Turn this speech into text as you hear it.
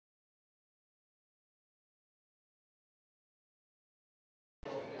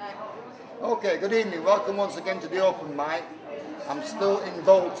Okay, good evening. Welcome once again to the open mic. I'm still in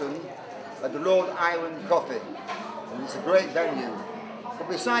Bolton at the Rhode Island Coffee, and it's a great venue. But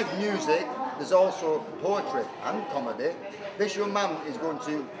besides music, there's also poetry and comedy. This young man is going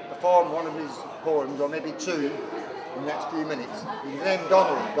to perform one of his poems, or maybe two, in the next few minutes. His name's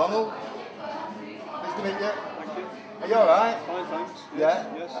Donald. Donald? Nice to meet you. Thank you. Are you alright? Fine, thanks. Yeah?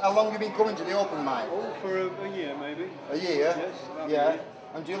 Yes. How long have you been coming to the open mic? Oh, for a year maybe. A year? Yes. Yeah.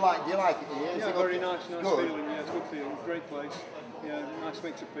 And do you like it here? Yeah, very nice good? feeling. Yeah, it's a good feeling. Great place. Yeah, nice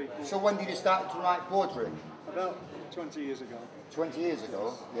mix of people. So when did you start to write poetry? About 20 years ago. 20 years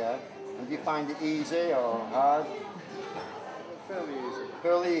ago, yeah. And do you find it easy or hard? Fairly easy.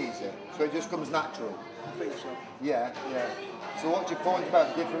 Fairly easy. So it just comes natural? I think so. Yeah, yeah. So what's your point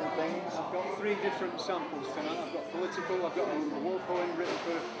about different things? I've got 3 different samples tonight. I've got political, I've got a war poem written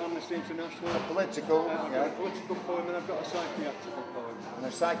for Amnesty International. A political, I've got a political poem, and I've got a psychiatrical poem. And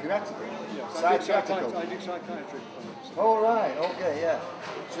a psychiatrical? Yes, Psychiatrical? I do psychiatric poems. Oh right, okay, yeah.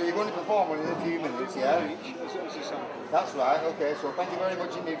 So you're going to perform one in a few minutes, yeah? Each as a sample. That's right, okay. So thank you very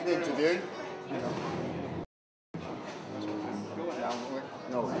much indeed for the interview. Go ahead.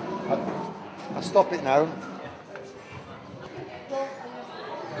 No, I'll stop it now.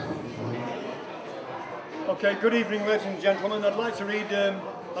 Okay, good evening, ladies and gentlemen. I'd like to read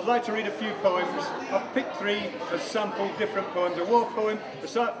a few poems. I've picked 3 as sample different poems: a war poem,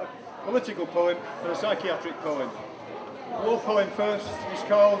 a political poem, and a psychiatric poem. The war poem first is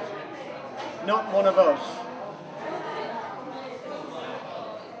called "Not One of Us."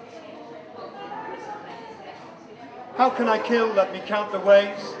 How can I kill? Let me count the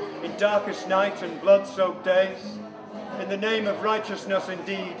ways in darkest night and blood-soaked days. In the name of righteousness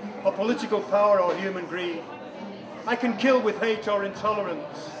indeed, or political power or human greed. I can kill with hate or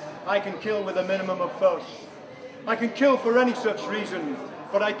intolerance. I can kill with a minimum of fuss. I can kill for any such reason,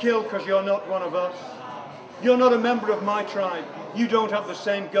 but I kill because you're not one of us. You're not a member of my tribe. You don't have the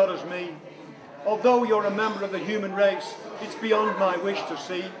same God as me. Although you're a member of the human race, it's beyond my wish to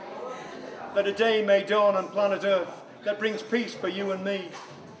see that a day may dawn on planet Earth that brings peace for you and me.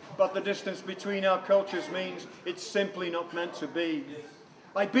 But the distance between our cultures means it's simply not meant to be.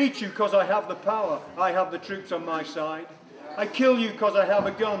 I beat you because I have the power, I have the troops on my side. I kill you because I have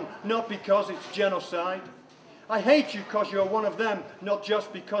a gun, not because it's genocide. I hate you because you're one of them, not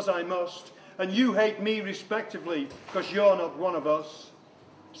just because I must. And you hate me respectively because you're not one of us.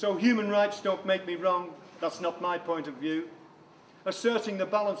 So human rights don't make me wrong, that's not my point of view. Asserting the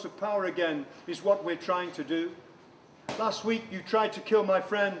balance of power again is what we're trying to do. Last week you tried to kill my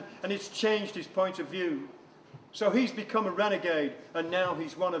friend and it's changed his point of view. So he's become a renegade and now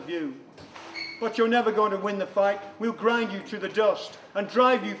he's one of you. But you're never going to win the fight. We'll grind you to the dust and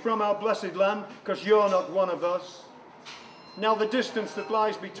drive you from our blessed land because you're not one of us. Now the distance that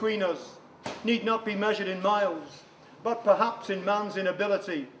lies between us need not be measured in miles, but perhaps in man's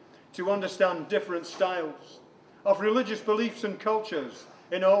inability to understand different styles of religious beliefs and cultures.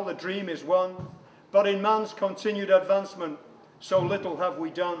 In all the dream is one. But in man's continued advancement, so little have we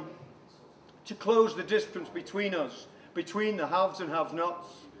done to close the distance between us, between the haves and have-nots,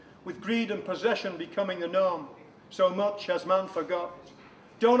 with greed and possession becoming the norm, so much has man forgot.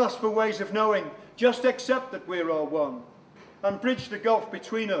 Don't ask for ways of knowing, just accept that we're all one, and bridge the gulf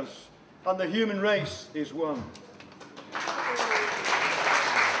between us, and the human race is one.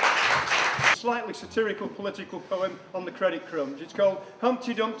 Slightly satirical political poem on the credit crumbs. It's called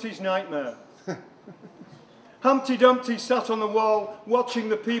Humpty Dumpty's Nightmare. Humpty Dumpty sat on the wall watching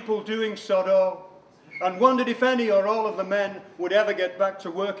the people doing sod all and wondered if any or all of the men would ever get back to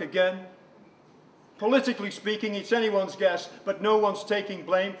work again. Politically speaking, it's anyone's guess, but no one's taking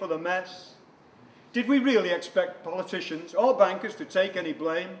blame for the mess. Did we really expect politicians or bankers to take any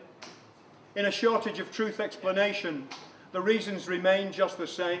blame? In a shortage of truth explanation, the reasons remain just the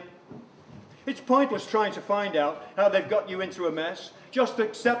same. It's pointless trying to find out how they've got you into a mess. Just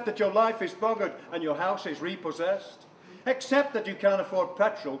accept that your life is buggered and your house is repossessed. Accept that you can't afford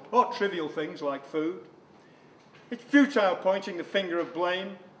petrol or trivial things like food. It's futile pointing the finger of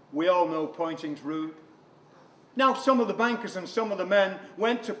blame. We all know pointing's rude. Now some of the bankers and some of the men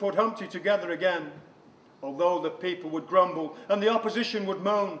went to put Humpty together again. Although the people would grumble and the opposition would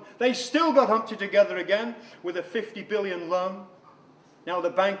moan, they still got Humpty together again with a 50 billion loan. Now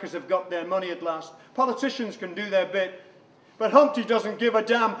the bankers have got their money at last. Politicians can do their bit. But Humpty doesn't give a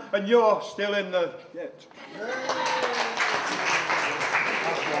damn and you're still in the shit.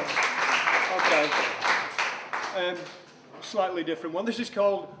 Okay. Slightly different one. This is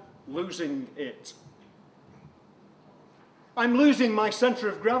called Losing It. I'm losing my centre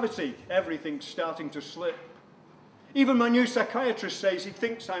of gravity. Everything's starting to slip. Even my new psychiatrist says he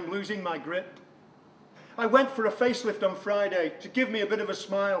thinks I'm losing my grip. I went for a facelift on Friday to give me a bit of a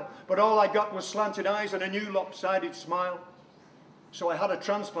smile, but all I got was slanted eyes and a new lopsided smile. So I had a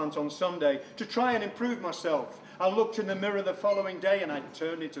transplant on Sunday to try and improve myself. I looked in the mirror the following day and I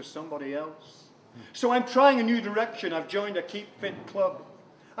turned into somebody else. So I'm trying a new direction. I've joined a Keep Fit club.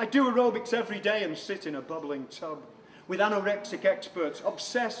 I do aerobics every day and sit in a bubbling tub with anorexic experts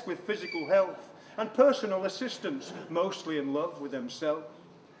obsessed with physical health and personal assistants mostly in love with themselves.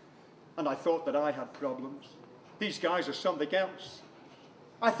 And I thought that I had problems. These guys are something else.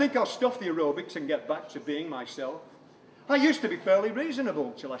 I think I'll stuff the aerobics and get back to being myself. I used to be fairly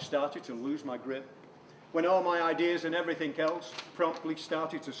reasonable till I started to lose my grip, when all my ideas and everything else promptly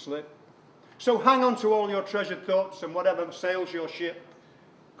started to slip. So hang on to all your treasured thoughts and whatever sails your ship,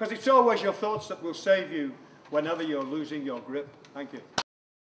 because it's always your thoughts that will save you whenever you're losing your grip. Thank you.